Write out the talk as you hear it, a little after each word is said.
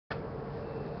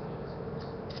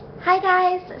Hi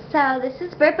guys, so this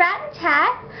is Britt, Brat, and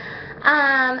Tat.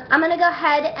 I'm going to go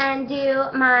ahead and do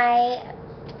my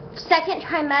second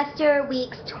trimester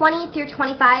weeks 20 through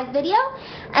 25 video,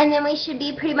 and then we should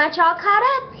be pretty much all caught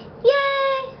up.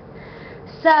 Yay!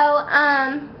 So,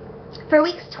 for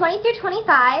weeks 20 through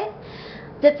 25,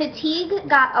 the fatigue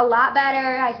got a lot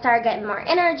better. I started getting more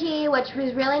energy, which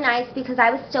was really nice because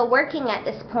I was still working at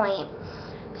this point.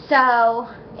 So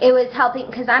it was helping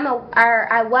because I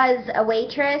was a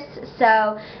waitress,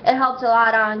 so it helped a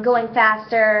lot on going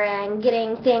faster and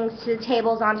getting things to the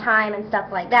tables on time and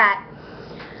stuff like that.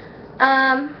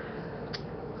 I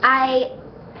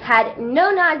had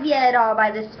no nausea at all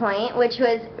by this point, which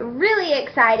was really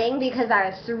exciting because I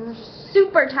was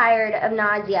super tired of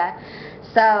nausea.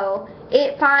 So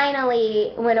it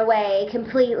finally went away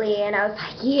completely, and I was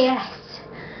like, yes.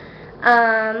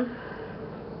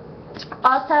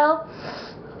 Also,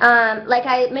 like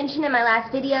I mentioned in my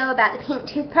last video about the pink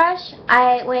toothbrush,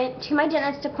 I went to my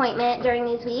dentist appointment during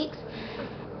these weeks,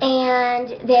 and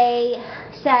they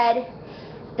said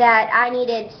that I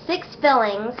needed 6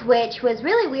 fillings, which was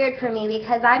really weird for me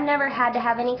because I've never had to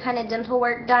have any kind of dental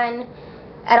work done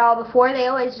at all before. They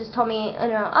always just told me, you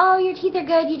know, oh, your teeth are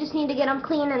good, you just need to get them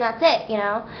clean and that's it, you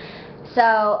know.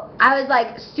 So I was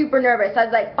like super nervous. I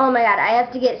was like, oh my god, I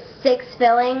have to get 6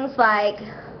 fillings, like,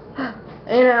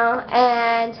 you know,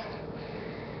 and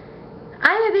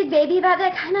I'm a big baby about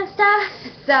that kind of stuff,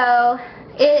 so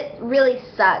it really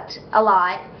sucked a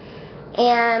lot.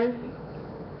 And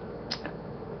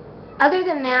other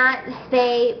than that,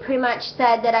 they pretty much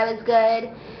said that I was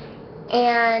good.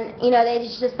 And, you know, they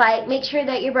just like, make sure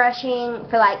that you're brushing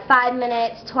for like 5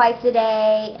 minutes twice a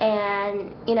day,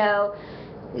 and, you know,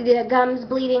 the gums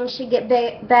bleeding should get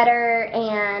better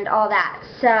and all that.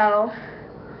 So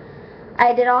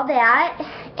I did all that,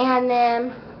 and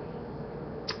then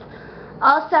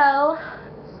also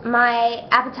my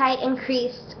appetite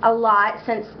increased a lot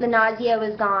since the nausea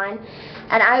was gone,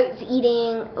 and I was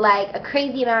eating like a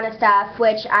crazy amount of stuff,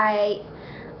 which I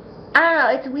don't know,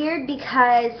 it's weird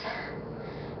because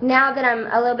now that I'm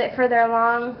a little bit further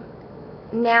along,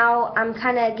 now I'm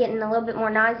kind of getting a little bit more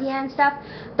nausea and stuff,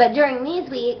 but during these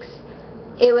weeks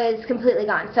it was completely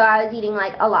gone. So I was eating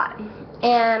like a lot,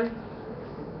 and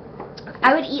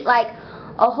I would eat like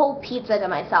a whole pizza to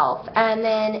myself and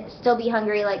then still be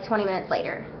hungry like 20 minutes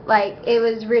later. Like, it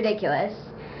was ridiculous.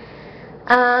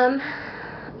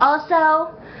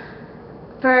 Also,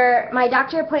 for my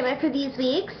doctor appointment for these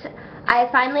weeks, I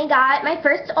finally got my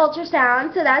first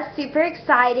ultrasound, so that's super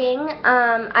exciting.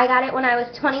 I got it when I was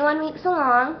 21 weeks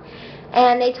along,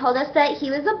 and they told us that he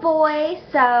was a boy.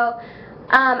 So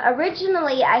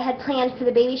originally I had planned for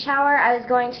the baby shower, I was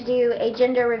going to do a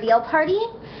gender reveal party,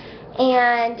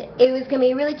 and it was going to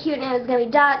be really cute, and it was going to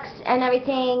be ducks and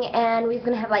everything, and we was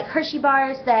going to have like Hershey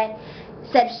bars that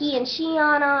said he and she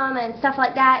on them and stuff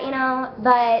like that, you know.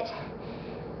 But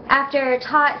after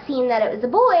Tot seeing that it was a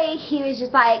boy, he was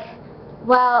just like,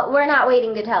 well, we're not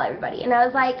waiting to tell everybody. And I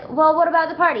was like, well, what about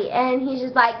the party? And he's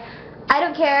just like, I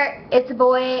don't care, it's a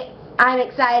boy, I'm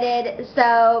excited.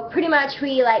 So pretty much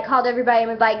we like called everybody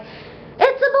and was like,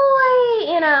 it's a boy,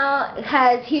 you know,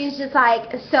 because he was just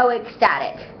like so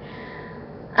ecstatic.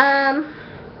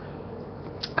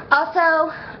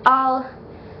 Also, I'll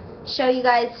show you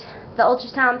guys the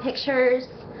ultrasound pictures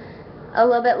a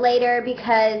little bit later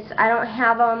because I don't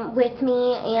have them with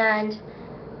me, and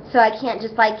so I can't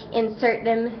just like insert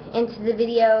them into the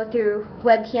video through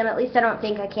webcam. At least I don't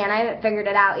think I can. I haven't figured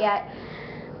it out yet.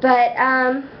 But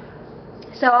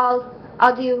so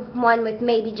I'll do one with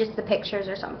maybe just the pictures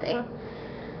or something.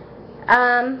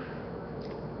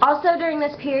 Also during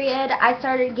this period, I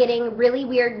started getting really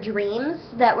weird dreams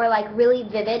that were like really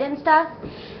vivid and stuff,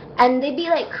 and they'd be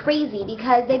like crazy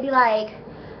because they'd be like,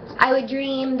 I would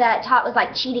dream that Tot was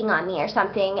like cheating on me or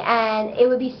something, and it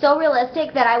would be so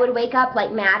realistic that I would wake up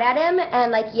like mad at him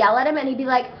and like yell at him, and he'd be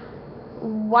like,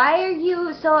 why are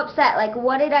you so upset? Like,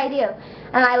 what did I do?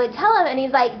 And I would tell him, and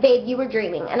he's like, babe, you were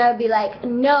dreaming. And I would be like,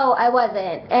 no, I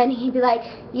wasn't. And he'd be like,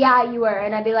 yeah, you were.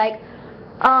 And I'd be like,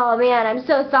 oh man, I'm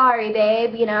so sorry,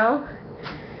 babe, you know.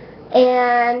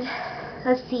 And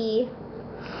let's see.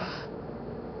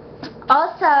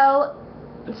 Also,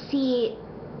 let's see,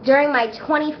 during my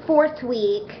 24th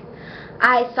week,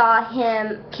 I saw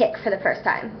him kick for the first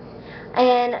time.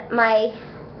 And my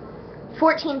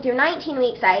 14 through 19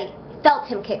 weeks, I felt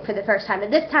him kick for the first time. But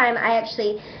this time, I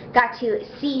actually got to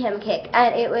see him kick,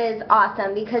 and it was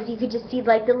awesome because you could just see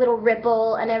like the little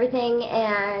ripple and everything,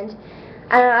 and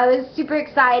I don't know, I was super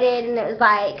excited, and it was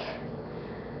like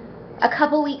a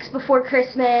couple weeks before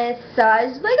Christmas, so I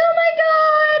was like, oh my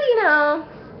god, you know.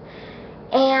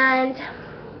 And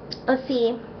let's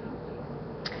see,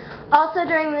 Also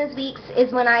during those weeks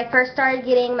is when I first started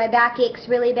getting my back aches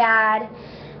really bad,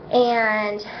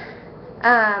 and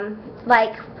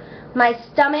like my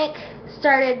stomach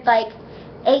started like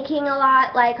aching a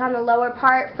lot, like on the lower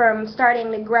part from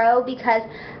starting to grow, because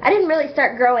I didn't really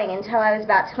start growing until I was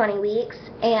about 20 weeks,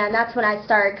 and that's when I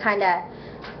started kind of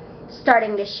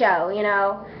starting to show, you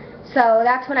know. So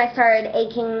that's when I started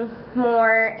aching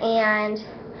more, and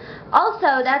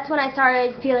also that's when I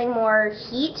started feeling more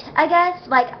heat, I guess.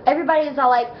 Like everybody was all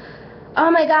like, oh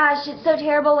my gosh, it's so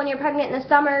terrible when you're pregnant in the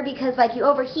summer because like you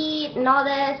overheat and all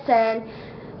this, and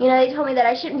you know, they told me that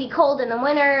I shouldn't be cold in the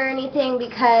winter or anything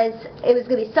because it was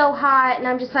going to be so hot, and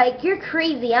I'm just like, you're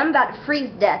crazy, I'm about to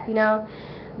freeze to death, you know.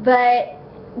 But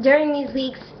during these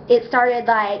weeks it started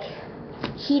like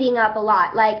heating up a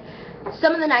lot. Like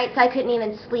some of the nights I couldn't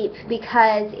even sleep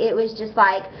because it was just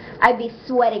like I'd be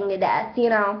sweating to death, you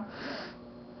know.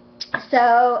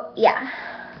 So yeah.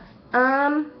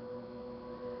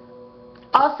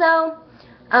 Also,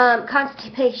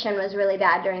 constipation was really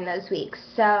bad during those weeks.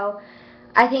 So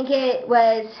I think it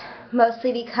was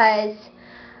mostly because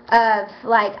of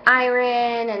like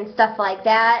iron and stuff like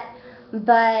that.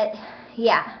 But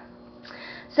yeah.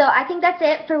 So I think that's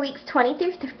it for weeks 20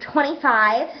 through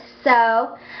 25.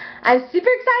 So I'm super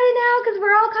excited now because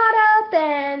we're all caught up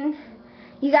and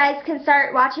you guys can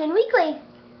start watching weekly.